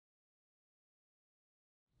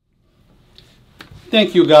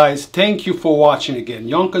Thank you guys. Thank you for watching again.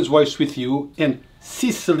 Yonkers Voice with you and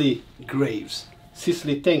Cicely Greaves.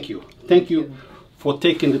 Cicely, thank you. Thank you for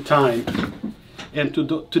taking the time. And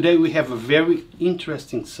today we have a very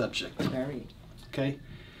interesting subject. Very. Okay?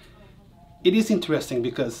 It is interesting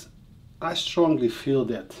because I strongly feel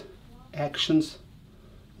that actions,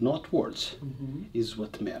 not words, is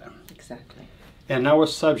what matter. Exactly. And our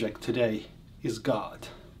subject today is God.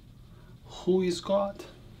 Who is God?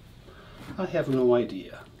 I have no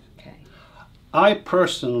idea. Okay. I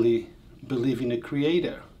personally believe in a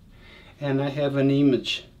creator, and I have an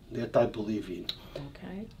image that I believe in.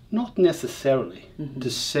 Okay. Not necessarily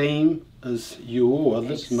the same as you or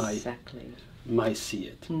others Exactly. might see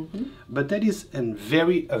it. But that is a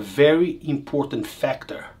very important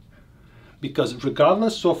factor, because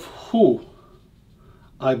regardless of who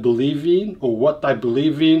I believe in or what I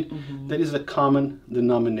believe in, there is a common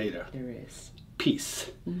denominator. There is.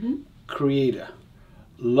 Peace, creator,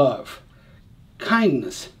 love,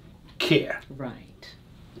 kindness, care. Right.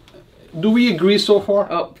 Do we agree so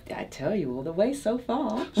far? Oh, I tell you, all the way so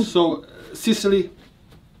far. So, Cicely,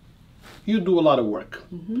 you do a lot of work.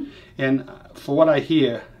 And for what I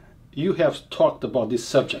hear, you have talked about this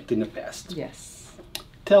subject in the past. Yes.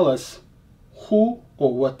 Tell us, who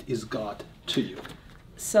or what is God to you?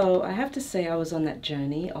 So I have to say I was on that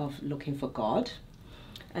journey of looking for God.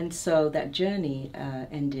 And so that journey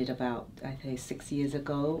ended about, I think, 6 years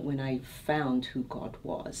ago when I found who God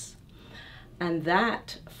was. And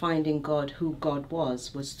that finding God, who God was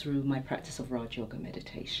through my practice of Raj Yoga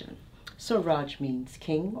meditation. So Raj means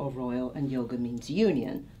king or royal, and yoga means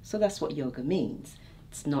union. So that's what yoga means.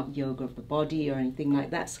 It's not yoga of the body or anything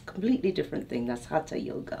like that. It's a completely different thing. That's Hatha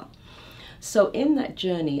Yoga. So in that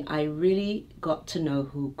journey, I really got to know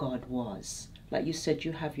who God was. Like you said,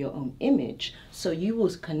 you have your own image, so you will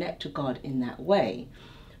connect to God in that way.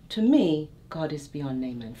 To me, God is beyond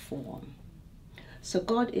name and form. So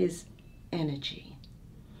God is energy.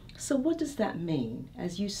 So what does that mean?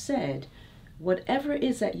 As you said, whatever it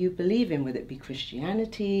is that you believe in, whether it be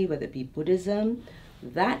Christianity, whether it be Buddhism,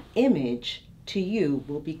 that image to you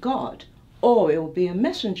will be God. Or it will be a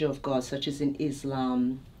messenger of God, such as in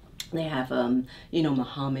Islam. They have,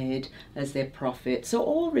 Muhammad as their prophet. So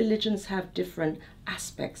all religions have different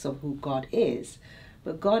aspects of who God is.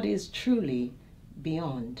 But God is truly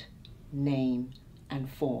beyond name and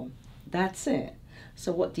form. That's it.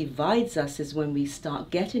 So what divides us is when we start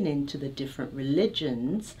getting into the different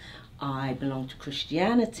religions. I belong to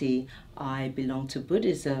Christianity. I belong to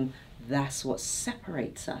Buddhism. That's what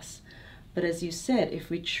separates us. But as you said, if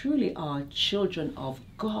we truly are children of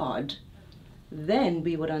God, then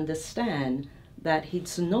we would understand that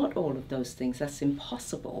he's not all of those things. That's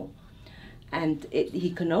impossible. And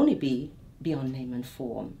he can only be beyond name and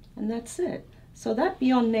form. And that's it. So that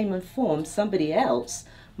beyond name and form, somebody else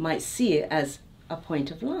might see it as a point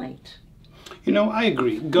of light. You know, I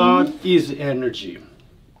agree. God is energy.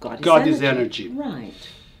 God is energy. Right.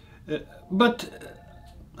 But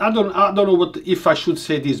I don't know if I should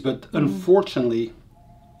say this, but unfortunately,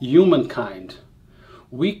 humankind,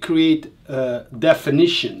 we create a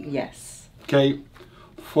definition, Yes. okay,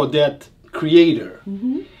 for that creator.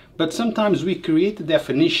 But sometimes we create a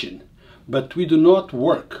definition, but we do not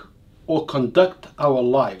work or conduct our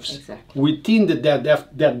lives within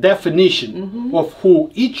that definition of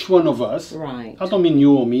who each one of us, Right. I don't mean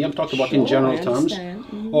you or me, I'm talking about in general terms,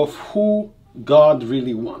 of who God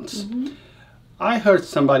really wants. I heard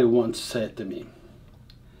somebody once say to me,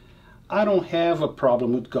 I don't have a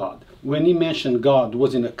problem with God. When he mentioned God,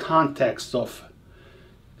 was in the context of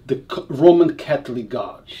the Roman Catholic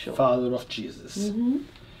God, Father of Jesus.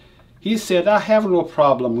 He said, I have no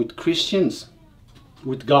problem with Christians,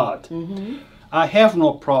 with God. I have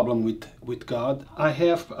no problem with God. I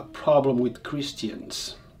have a problem with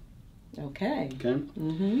Christians. Okay.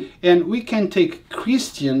 And we can take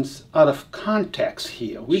Christians out of context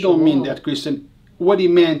here. We don't mean that Christian. What he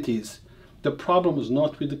meant is, the problem was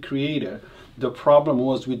not with the creator. The problem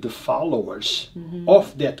was with the followers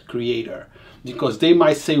of that creator, because they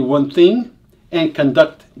might say one thing and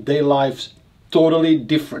conduct their lives totally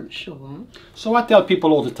different. So I tell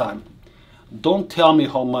people all the time, don't tell me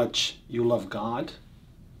how much you love God.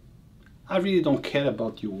 I really don't care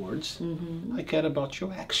about your words. I care about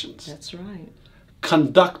your actions. That's right.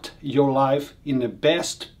 Conduct your life in the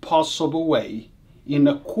best possible way, in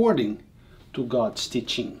according to God's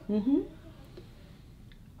teaching.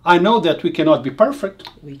 I know that we cannot be perfect.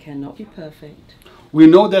 We cannot be perfect. We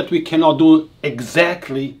know that we cannot do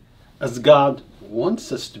exactly as God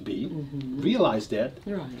wants us to be. Realize that.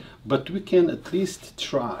 Right. But we can at least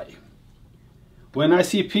try. When I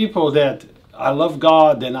see people that I love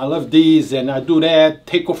God and I love this and I do that,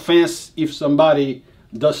 take offense if somebody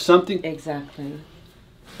does something. Exactly.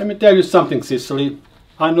 Let me tell you something, Cicely.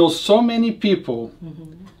 I know so many people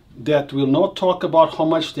that will not talk about how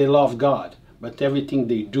much they love God, but everything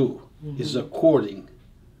they do is according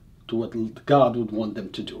to what God would want them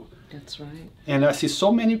to do. That's right. And I see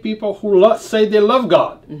so many people who say they love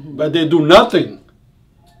God, but they do nothing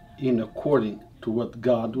in according to what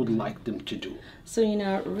God would like them to do. So, you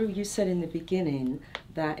know, Rue, you said in the beginning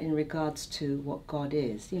that in regards to what God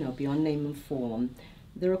is, you know, beyond name and form,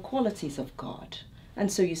 there are qualities of God.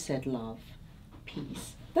 And so you said love,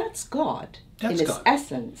 peace. That's God in its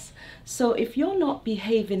essence. So if you're not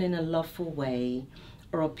behaving in a loveful way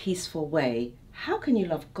or a peaceful way, how can you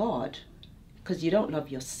love God? Because you don't love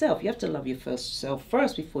yourself. You have to love yourself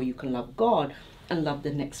first before you can love God and love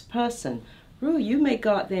the next person. Rue, you may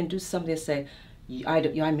go out there and do something and say,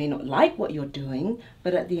 I may not like what you're doing,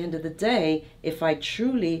 but at the end of the day, if I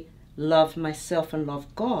truly love myself and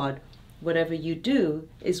love God, whatever you do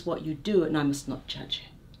is what you do, and I must not judge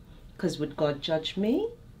it. Because would God judge me?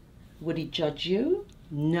 Would he judge you?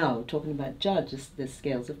 No. Talking about judges, the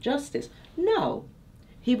scales of justice. No.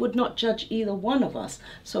 He would not judge either one of us.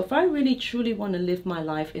 So if I really truly want to live my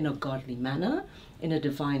life in a godly manner, in a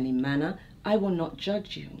divinely manner, I will not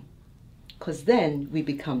judge you. Because then we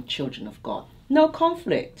become children of God. No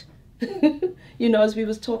conflict. You know, as we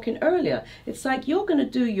was talking earlier, it's like you're going to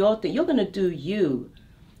do your thing. You're going to do you.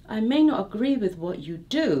 I may not agree with what you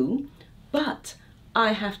do, but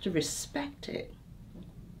I have to respect it.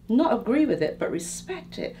 Not agree with it, but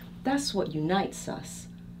respect it. That's what unites us.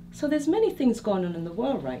 So there's many things going on in the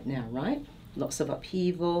world right now, right? Lots of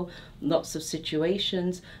upheaval, lots of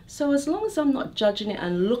situations. So as long as I'm not judging it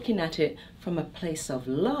and looking at it from a place of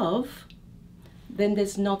love, then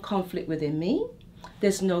there's no conflict within me.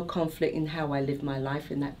 There's no conflict in how I live my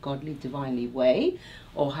life in that godly, divinely way,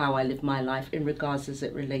 or how I live my life in regards as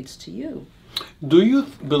it relates to you. Do you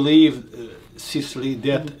believe, Cicely,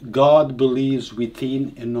 that God believes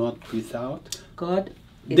within and not without? God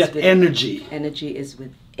is that within. energy. Energy is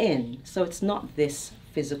within. So it's not this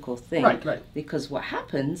physical thing. Right. Because what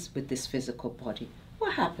happens with this physical body,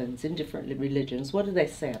 what happens in different religions, what do they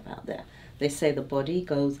say about that? They say the body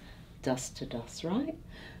goes dust to dust, right?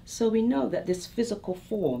 So we know that this physical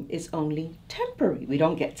form is only temporary. We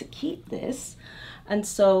don't get to keep this. And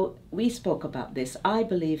so we spoke about this. I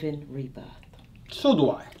believe in rebirth. So do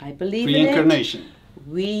I. I believe in reincarnation.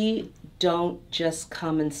 We don't just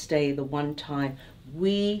come and stay the one time.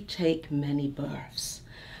 We take many births.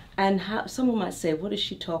 And someone might say, what is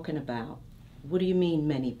she talking about? What do you mean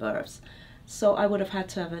many births? So I would have had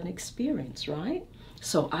to have an experience, right?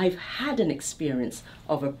 So I've had an experience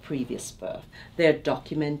of a previous birth. They're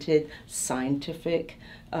documented, scientific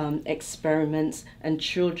experiments, and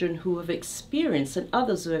children who have experienced and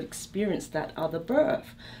others who have experienced that other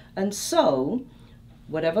birth. And so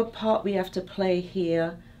whatever part we have to play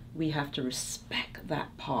here, we have to respect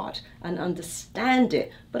that part and understand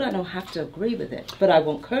it. But I don't have to agree with it. But I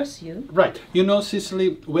won't curse you. Right. You know,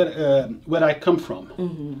 Cicely, where I come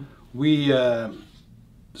from, we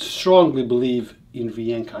strongly believe in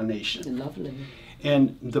reincarnation. Lovely.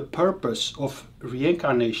 And the purpose of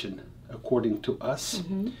reincarnation, according to us,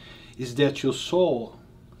 is that your soul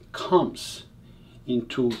comes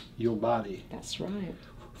into your body. That's right.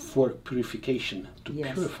 For purification, to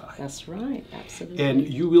purify. That's right, absolutely.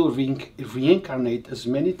 And you will reincarnate as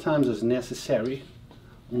many times as necessary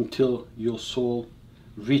until your soul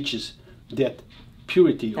reaches that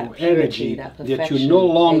purity or energy that you no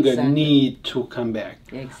longer need to come back.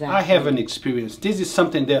 Exactly. I have an experience. This is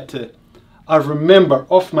something that I remember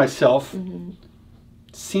of myself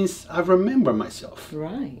since I remember myself.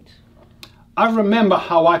 Right. I remember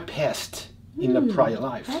how I passed in a prior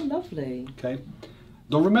life. How lovely. Okay.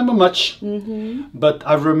 Don't remember much, but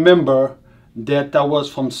I remember that I was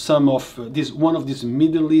from one of these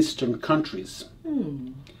Middle Eastern countries,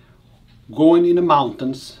 going in the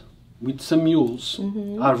mountains with some mules.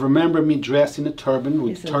 I remember me dressed in a turban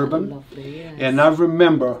with turban, lovely, yes. And I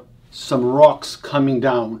remember some rocks coming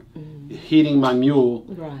down, hitting my mule,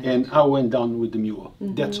 and I went down with the mule.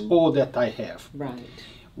 That's all that I have. Right.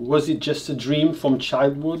 Was it just a dream from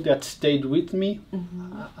childhood that stayed with me?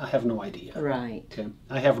 I have no idea. Right. Okay?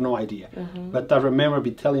 I have no idea. But I remember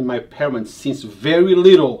telling my parents since very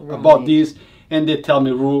little about this, and they tell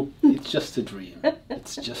me, Rue, it's just a dream.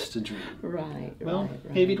 It's just a dream. Right. Well,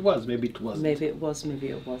 maybe it was, maybe it wasn't. Maybe it was, maybe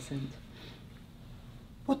it wasn't.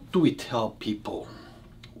 What do we tell people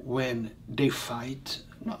when they fight?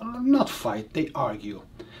 No, not fight, they argue.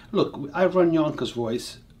 Look, I run Yonkers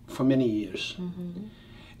Voice for many years.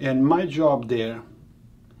 And my job there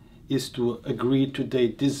is to agree today,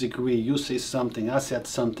 disagree. You say something, I said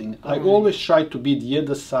something. I always try to be the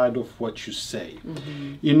other side of what you say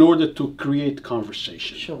in order to create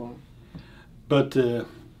conversation. Sure. But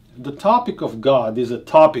the topic of God is a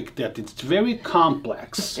topic that it's very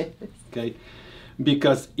complex, okay?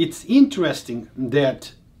 Because it's interesting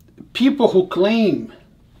that people who claim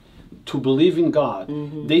to believe in God,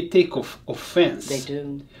 they take offense. They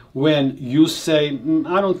do. When you say,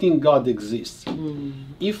 I don't think God exists.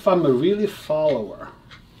 If I'm a really follower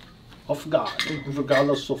of God,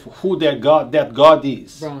 regardless of who that God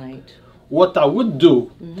is, Right. what I would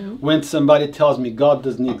do when somebody tells me God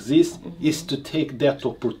doesn't exist is to take that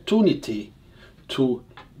opportunity to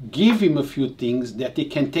give him a few things that he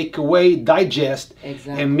can take away, digest,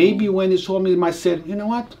 Exactly. and maybe when he's home he might say, you know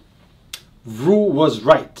what, Rue was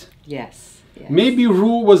right. Yes. Yes. Maybe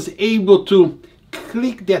Rue was able to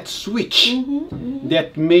click that switch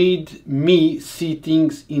that made me see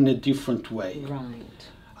things in a different way. Right.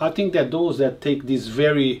 I think that those that take this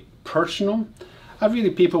very personal are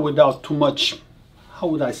really people without too much, how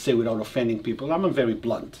would I say without offending people? I'm very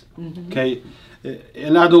blunt, okay?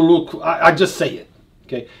 And I don't look, I just say it,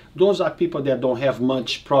 okay? Those are people that don't have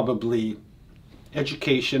much, probably,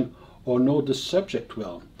 education or know the subject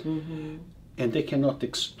well. And they cannot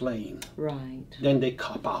explain. Right. Then they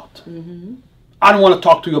cop out. I don't want to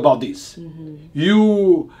talk to you about this.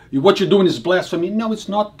 What you're doing is blasphemy. No, it's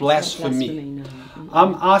not blasphemy. No.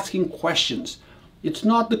 I'm asking questions. It's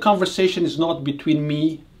not, the conversation is not between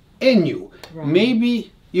me and you. Right.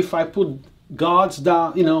 Maybe if I put God's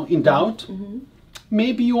down, in doubt,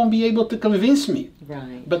 maybe you won't be able to convince me.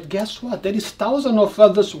 Right. But guess what? There is thousands of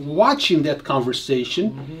others watching that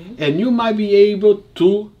conversation, and you might be able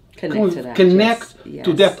to connect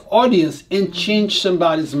to that audience and change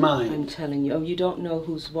somebody's mind. I'm telling you, you don't know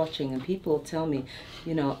who's watching, and people tell me,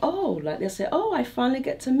 like they'll say, I finally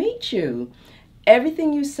get to meet you.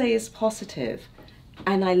 Everything you say is positive,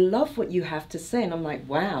 and I love what you have to say. And I'm like,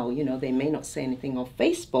 wow, they may not say anything on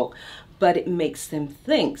Facebook, but it makes them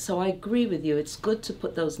think. So I agree with you. It's good to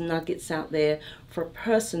put those nuggets out there for a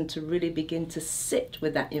person to really begin to sit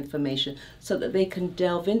with that information so that they can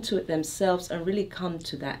delve into it themselves and really come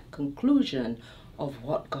to that conclusion of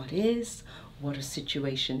what God is, what a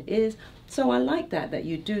situation is. So I like that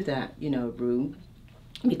you do that, Rue,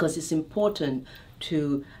 because it's important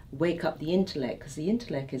to wake up the intellect, because the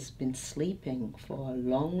intellect has been sleeping for a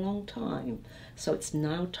long, long time. So it's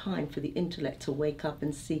now time for the intellect to wake up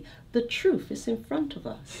and see the truth is in front of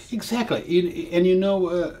us. Exactly. And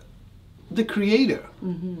the Creator,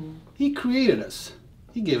 He created us.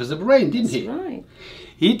 He gave us a brain, didn't He? That's right.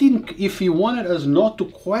 He didn't, if He wanted us not to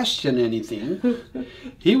question anything,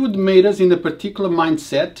 He would made us in a particular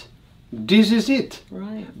mindset. This is it.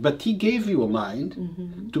 Right. But He gave you a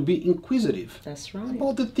mind to be inquisitive. That's right.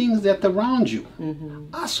 About the things that are around you.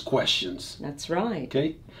 Ask questions. That's right.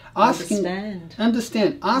 Okay? Understand.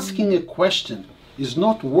 Asking a question is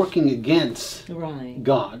not working against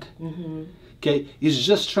God. Okay? It's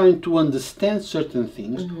just trying to understand certain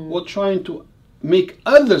things or trying to make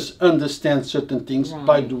others understand certain things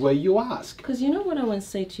by the way you ask. Because what I want to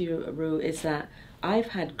say to you, Rue, is that I've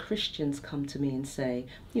had Christians come to me and say,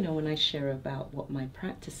 when I share about what my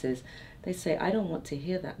practice is, they say, I don't want to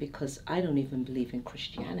hear that because I don't even believe in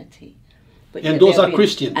Christianity. But and those are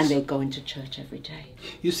Christians. And they go into church every day.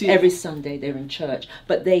 You see, every Sunday they're in church.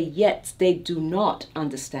 But they do not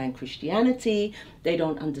understand Christianity. They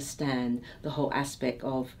don't understand the whole aspect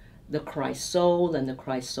of the Christ soul and the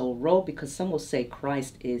Christ soul role, because some will say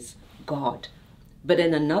Christ is God. But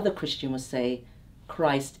then another Christian will say,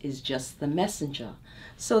 Christ is just the messenger.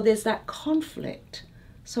 So there's that conflict.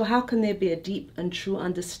 So how can there be a deep and true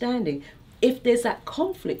understanding if there's that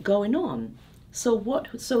conflict going on? So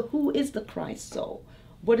who is the Christ soul?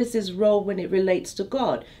 What is his role when it relates to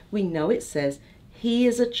God? We know it says he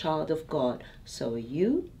is a child of God. So are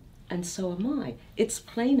you, and so am I. It's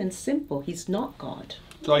plain and simple. He's not God.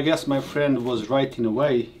 So I guess my friend was right in a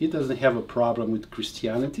way. He doesn't have a problem with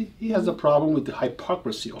Christianity. He has a problem with the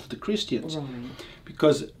hypocrisy of the Christians. Right.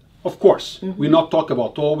 Because, of course, we not talk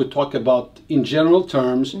about all, we talk about, in general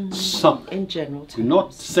terms, some. In general terms. We're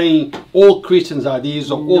not saying all Christians are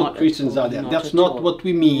these or all Not Christians at all, are that. not That's at not all. what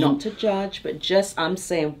we mean. Not to judge, but just I'm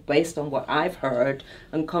saying based on what I've heard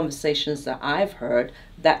and conversations that I've heard,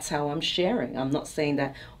 that's how I'm sharing. I'm not saying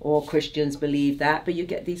that all Christians believe that, but you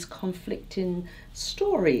get these conflicting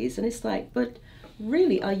stories. And it's like, but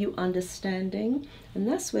really, are you understanding? And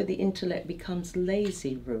that's where the intellect becomes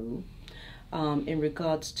lazy, Rue, in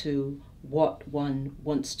regards to what one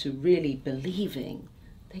wants to really believing.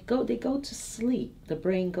 They go to sleep. The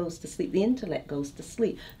brain goes to sleep. The intellect goes to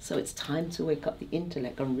sleep. So it's time to wake up the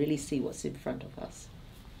intellect and really see what's in front of us.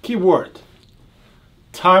 Key word.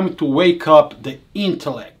 Time to wake up the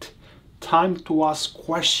intellect. Time to ask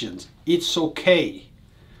questions. It's okay.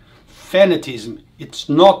 Fanatism, it's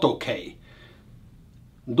not okay.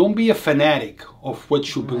 Don't be a fanatic of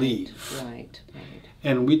what you believe. Right.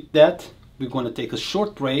 And with that, we're going to take a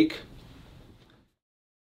short break.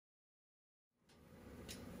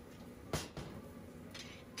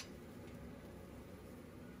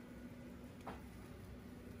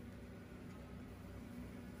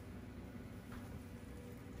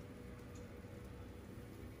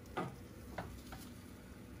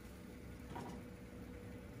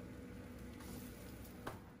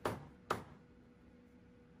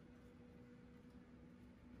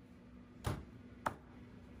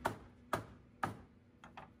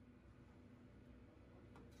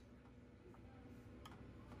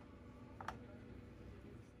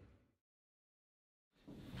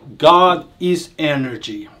 God is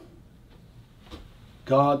energy.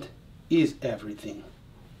 God is everything.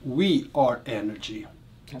 We are energy.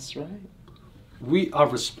 That's right. We are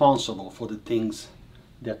responsible for the things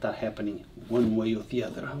that are happening one way or the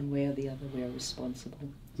other. One way or the other, we are responsible.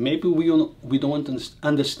 Maybe we don't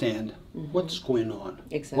understand what's going on.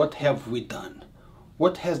 Exactly. What have we done?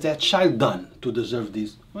 What has that child done to deserve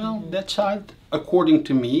this? Well, that child, according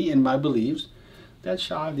to me and my beliefs, that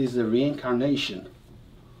child is a reincarnation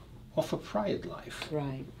of a prior life.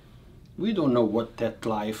 Right. We don't know what that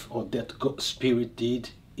life or that spirit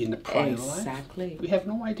did in a prior life. Exactly. We have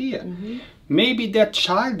no idea. Maybe that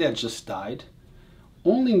child that just died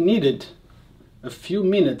only needed a few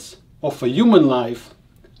minutes of a human life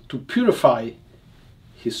to purify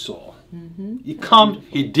his soul.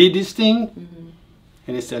 He did his thing,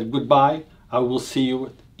 and he said, goodbye, I will see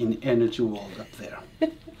you in the energy world up there.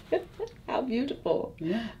 How beautiful.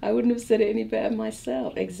 Yeah. I wouldn't have said it any better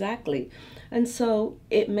myself. Exactly. And so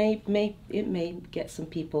it may get some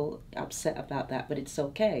people upset about that, but it's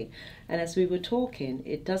okay. And as we were talking,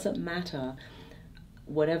 it doesn't matter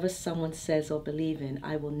whatever someone says or believe in,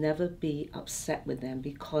 I will never be upset with them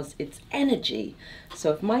because it's energy.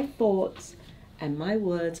 So if my thoughts and my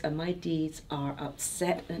words and my deeds are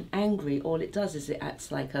upset and angry, all it does is it acts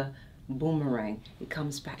like a boomerang. It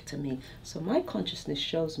comes back to me. So my consciousness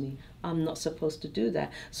shows me I'm not supposed to do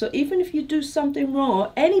that. So even if you do something wrong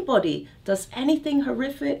or anybody does anything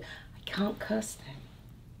horrific, I can't curse them.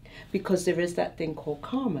 Because there is that thing called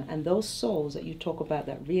karma. And those souls that you talk about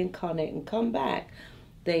that reincarnate and come back,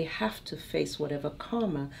 they have to face whatever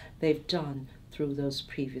karma they've done through those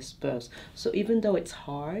previous births. So even though it's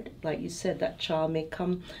hard, like you said, that child may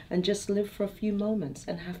come and just live for a few moments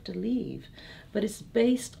and have to leave. But it's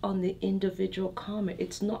based on the individual karma.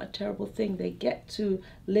 It's not a terrible thing. They get to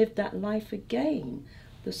live that life again.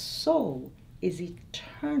 The soul is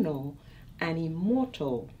eternal and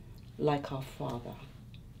immortal like our Father,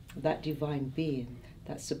 that divine being,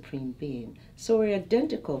 that supreme being. So we're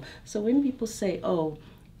identical. So when people say, oh,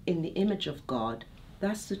 in the image of God,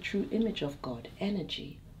 that's the true image of God,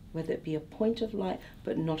 energy, whether it be a point of light,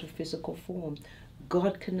 but not a physical form.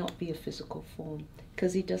 God cannot be a physical form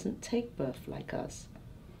because he doesn't take birth like us.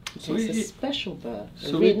 He takes a special birth,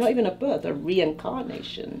 not even a birth, a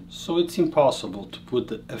reincarnation. So it's impossible to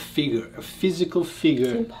put a figure, a physical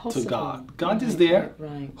figure to God. God is there.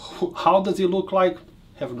 Right. How does he look like?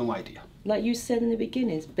 Have no idea. Like you said in the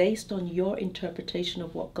beginning, it's based on your interpretation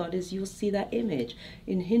of what God is. You'll see that image.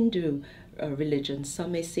 In Hindu religion,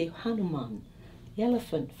 some may say Hanuman, the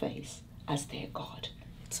elephant face, as their God.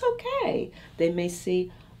 It's okay. They may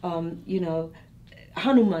see,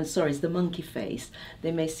 Hanuman, is the monkey face.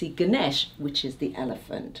 They may see Ganesh, which is the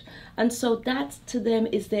elephant. And so that to them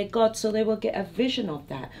is their God, so they will get a vision of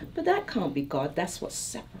that. But that can't be God. That's what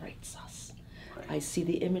separates us. Right. I see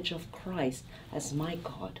the image of Christ as my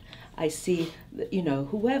God. I see,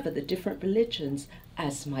 whoever, the different religions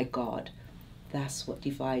as my God. That's what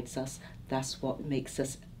divides us. That's what makes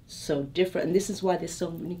us so different. And this is why there's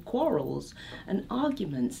so many quarrels and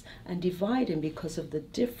arguments and dividing, because of the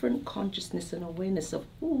different consciousness and awareness of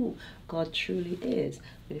who God truly is.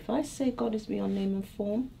 But if I say God is beyond name and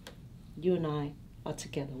form, you and I are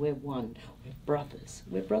together. We're one. We're brothers.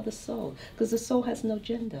 We're brother soul. Because the soul has no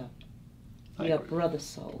gender. We are brother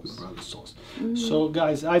souls. We're brother souls. So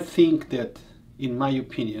guys, I think that, in my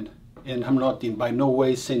opinion, and I'm not by no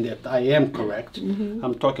way saying that I am correct.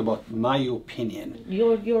 I'm talking about my opinion.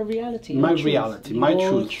 Your reality. My truth. reality, my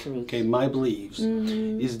Your truth. Okay, my beliefs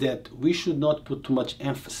is that we should not put too much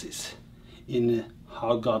emphasis in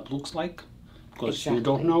how God looks like, because you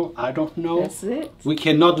don't know, I don't know. That's it. We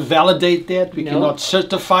cannot validate that. We cannot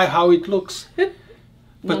certify how it looks.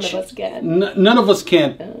 None of us can. None of us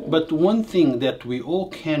can. But one thing that we all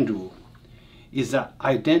can do is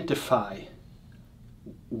identify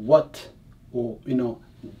what, or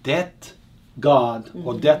that God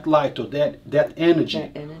or that light or that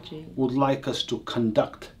energy would like us to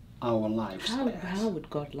conduct our lives. How would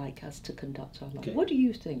God like us to conduct our life? Okay. What do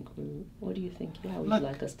you think, Ru? What do you think? How would He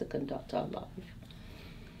like us to conduct our life?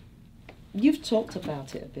 You've talked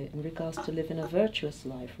about it a bit in regards to living a virtuous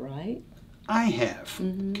life, right? I have.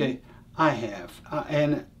 Okay, I have.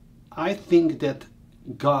 And I think that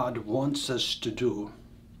God wants us to do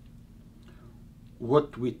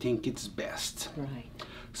what we think is best. Right.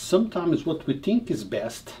 Sometimes what we think is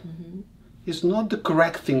best is not the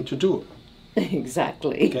correct thing to do.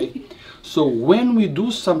 Exactly. Okay. So when we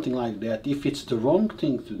do something like that, if it's the wrong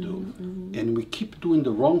thing to do, and we keep doing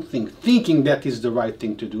the wrong thing, thinking that is the right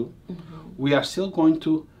thing to do, we are still going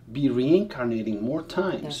to be reincarnating more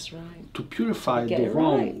times. That's right. To purify the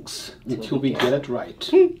wrongs until we get it right.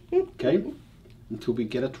 Okay? Until we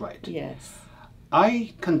get it right. Yes.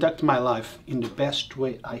 I conduct my life in the best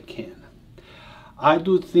way I can. I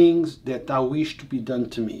do things that I wish to be done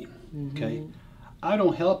to me. Okay? I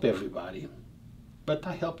don't help everybody, but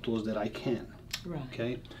I help those that I can. Right.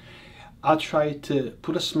 Okay? I try to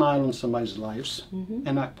put a smile on somebody's lives,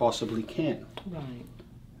 and I possibly can. Right.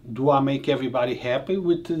 Do I make everybody happy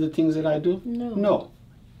with the things that I do? No. No.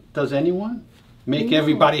 Does anyone make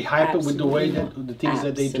everybody happy with the way that the things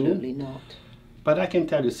that they do? Absolutely not. But I can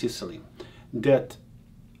tell you, Cicely, that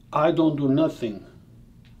I don't do nothing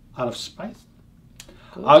out of spite.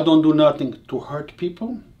 Good. I don't do nothing to hurt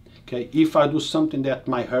people. Okay, if I do something that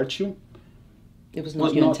might hurt you, it was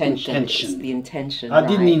not your intention. It's the intention. I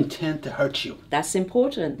didn't intend to hurt you. That's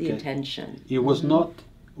important. The intention. It was not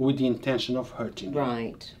with the intention of hurting you.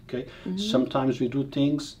 Right. Okay. Sometimes we do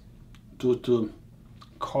things due to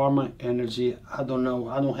karma, energy. I don't know.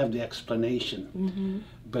 I don't have the explanation.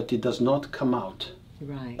 But it does not come out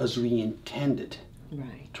as we intended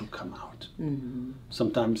to come out.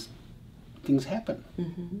 Sometimes things happen.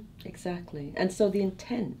 Exactly. And so the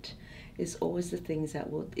intent is always the thing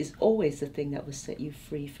that will set you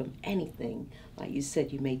free from anything. Like you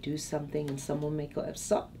said, you may do something and someone may get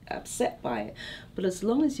upset by it, but as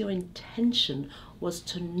long as your intention was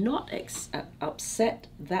to not upset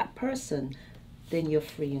that person, then you're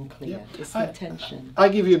free and clear. Yeah. It's the intention. I'll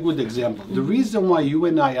give you a good example. The reason why you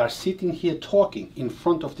and I are sitting here talking in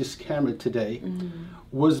front of this camera today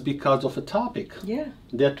was because of a topic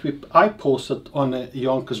that I posted on a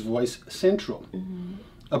Yonkers Voice Central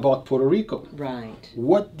about Puerto Rico. Right.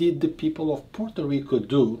 What did the people of Puerto Rico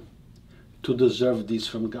do to deserve this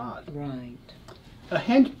from God? Right. A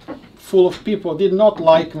handful of people did not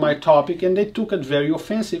like my topic and they took it very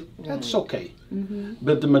offensive. That's okay.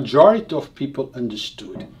 But the majority of people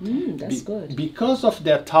understood. That's good. Because of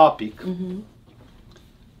that topic,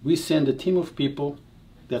 we sent a team of people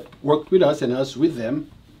that worked with us and us with them.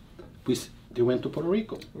 They went to Puerto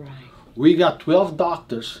Rico. Right. We got 12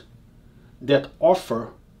 doctors that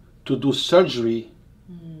offer to do surgery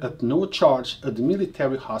at no charge at the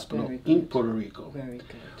military hospital in Puerto Rico. Very good.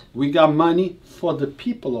 We got money for the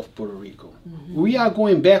people of Puerto Rico. We are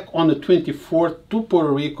going back on the 24th to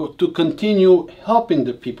Puerto Rico to continue helping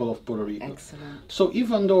the people of Puerto Rico. Excellent. So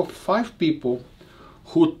even though 5 people,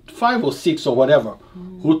 5 or 6 or whatever,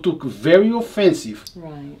 who took very offensive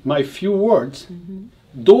my few words,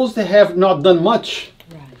 those that have not done much,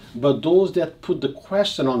 but those that put the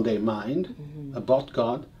question on their mind about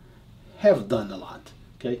God have done a lot.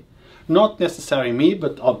 Okay. Not necessarily me,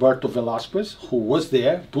 but Alberto Velasquez, who was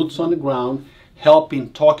there, boots on the ground,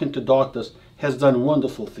 helping, talking to doctors, has done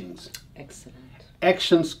wonderful things. Excellent.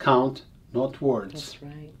 Actions count, not words. That's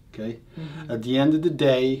right. Okay? At the end of the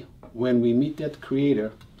day, when we meet that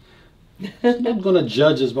Creator, He's not going to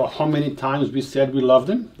judge us by how many times we said we loved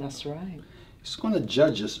Him. That's right. He's going to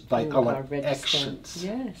judge us by our actions.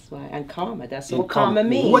 Yes, right. And karma. That's what karma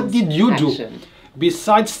means. What did you do?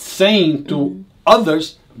 Besides saying to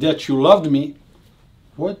others that you loved me,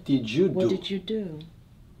 what did you do? What did you do?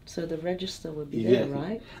 So the register will be there,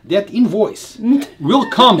 right? That invoice will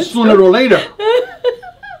come sooner or later.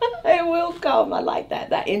 It will come. I like that.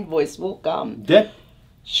 That invoice will come. That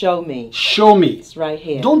show me. Show me. It's right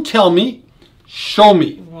here. Don't tell me. Show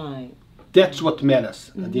me. Right. That's what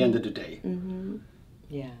matters at the end of the day.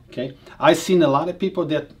 Yeah. Okay. I've seen a lot of people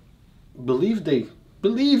that believe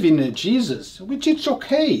in Jesus, which it's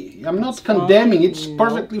okay. I'm not condemning. It's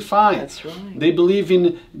perfectly fine. That's right. They believe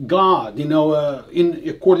in God, in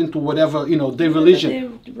according to whatever their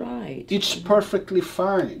religion. Right. It's perfectly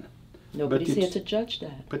fine. Nobody's here to judge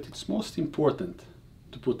that. But it's most important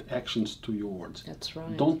to put actions to your words. That's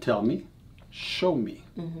right. Don't tell me, show me.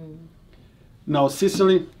 Now,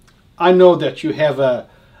 Cicely, I know that you have a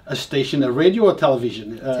station, a radio or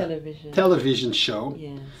television? Television show.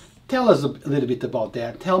 Yes. Tell us a little bit about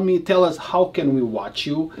that. Tell us how can we watch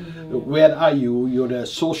you? Where are you? You're a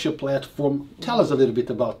social platform. Tell us a little bit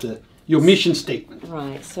about your mission statement.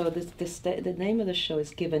 Right. So the name of the show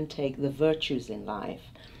is Give and Take: The Virtues in Life.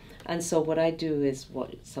 And so what I do is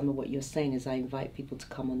some of what you're saying is I invite people to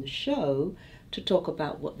come on the show to talk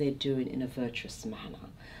about what they're doing in a virtuous manner.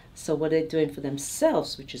 So what they're doing for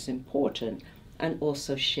themselves, which is important, and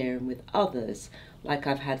also sharing with others. Like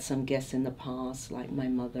I've had some guests in the past, like my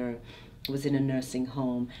mother was in a nursing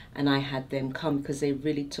home, and I had them come because they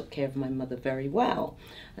really took care of my mother very well.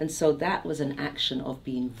 And so that was an action of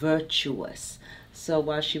being virtuous. So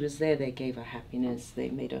while she was there, they gave her happiness, they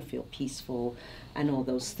made her feel peaceful, and all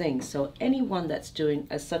those things. So anyone that's doing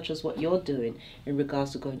as such as what you're doing in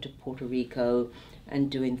regards to going to Puerto Rico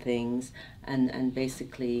and doing things, and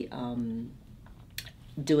basically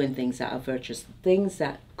doing things that are virtuous, things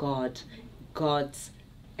that God's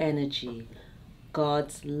energy,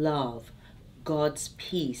 God's love, God's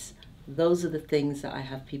peace, those are the things that I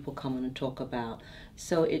have people come on and talk about.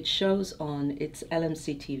 So it shows on, it's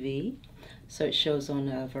LMC TV, so it shows on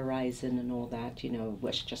Verizon and all that,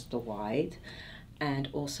 Westchester wide. And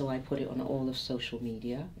also I put it on all of social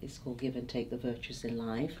media. It's called Give and Take: The Virtues in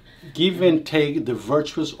Life. Give and Take: The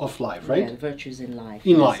Virtues of Life, right? Yeah, virtues in life.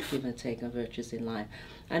 In life. Give and Take: The Virtues in Life.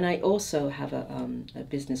 And I also have a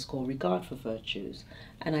business called Regard for Virtues.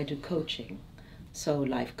 And I do coaching. So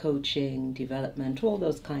life coaching, development, all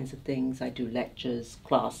those kinds of things. I do lectures,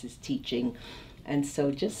 classes, teaching. And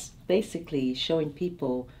so just basically showing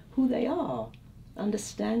people who they are,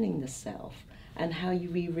 understanding the self, and how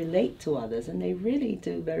we relate to others, and they really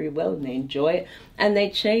do very well, and they enjoy it, and they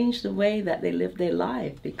change the way that they live their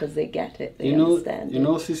life because they get it, they understand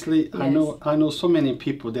it. Cicely, yes. I know so many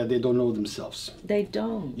people that they don't know themselves. They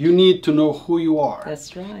don't. You need to know who you are.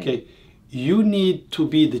 That's right. Okay, you need to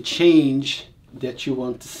be the change that you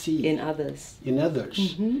want to see in others. In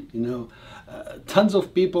others, tons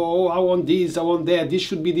of people. Oh, I want this, I want that. This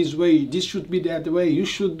should be this way. This should be that way. You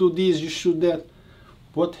should do this. You should that.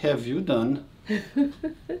 What have you done?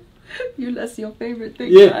 That's your favorite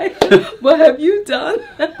thing, yeah. Right? What have you done?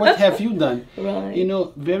 What have you done? Right.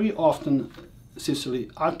 Very often, Cicely,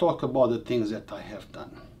 I talk about the things that I have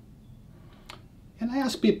done. And I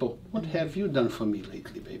ask people, what have you done for me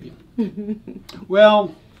lately, baby?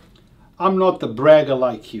 Well, I'm not a bragger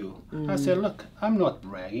like you. I said, look, I'm not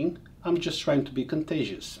bragging. I'm just trying to be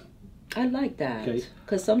contagious. I like that,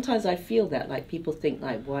 because sometimes I feel that, like, people think,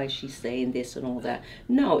 like, why is she saying this and all that?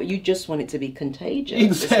 No, you just want it to be contagious.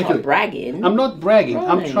 Exactly. It's not bragging. I'm not bragging. Right.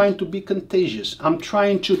 I'm trying to be contagious. I'm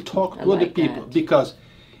trying to talk to other people. Because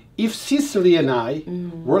if Cicely and I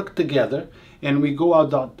work together and we go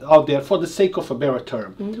out there, for the sake of a better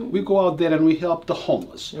term, we go out there and we help the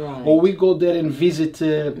homeless. Right. Or we go there and visit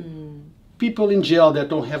people in jail that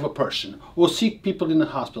don't have a person, or sick people in the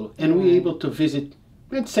hospital, and we're able to visit,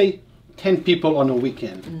 let's say, 10 people on a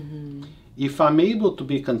weekend. If I'm able to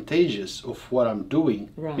be contagious of what I'm doing,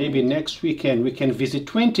 maybe next weekend we can visit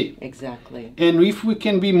 20. Exactly. And if we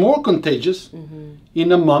can be more contagious,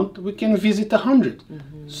 in a month we can visit 100.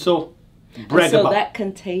 So brag about. So that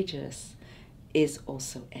contagious is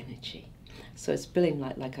also energy. So it's building,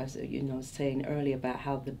 like I was saying earlier about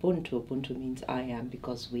how the Ubuntu means I am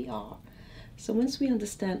because we are. So once we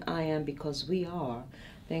understand I am because we are,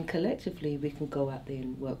 then collectively we can go out there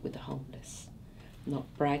and work with the homeless. Not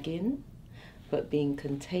bragging, but being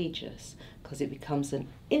contagious, because it becomes an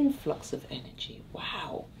influx of energy.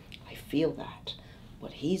 Wow, I feel that.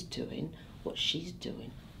 What he's doing, what she's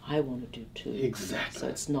doing, I want to do too. Exactly. So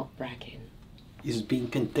it's not bragging. It's being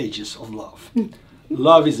contagious of love.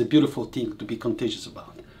 Love is a beautiful thing to be contagious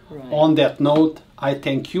about. Right. On that note, I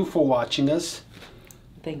thank you for watching us.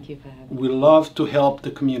 Thank you for having me. We love to help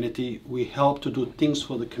the community. We help to do things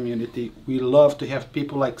for the community. We love to have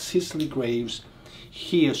people like Cicely Greaves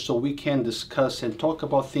here so we can discuss and talk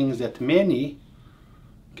about things that many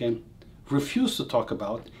refuse to talk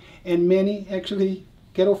about, and many actually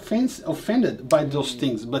get offended by those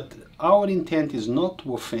things. But our intent is not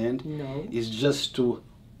to offend. No. It's just to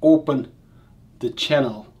open the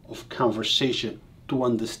channel of conversation to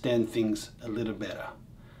understand things a little better.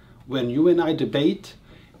 When you and I debate,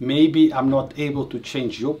 maybe I'm not able to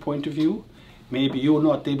change your point of view. Maybe you're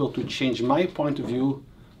not able to change my point of view.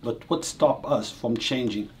 But what stops us from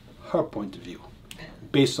changing her point of view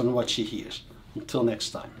based on what she hears? Until next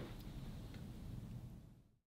time.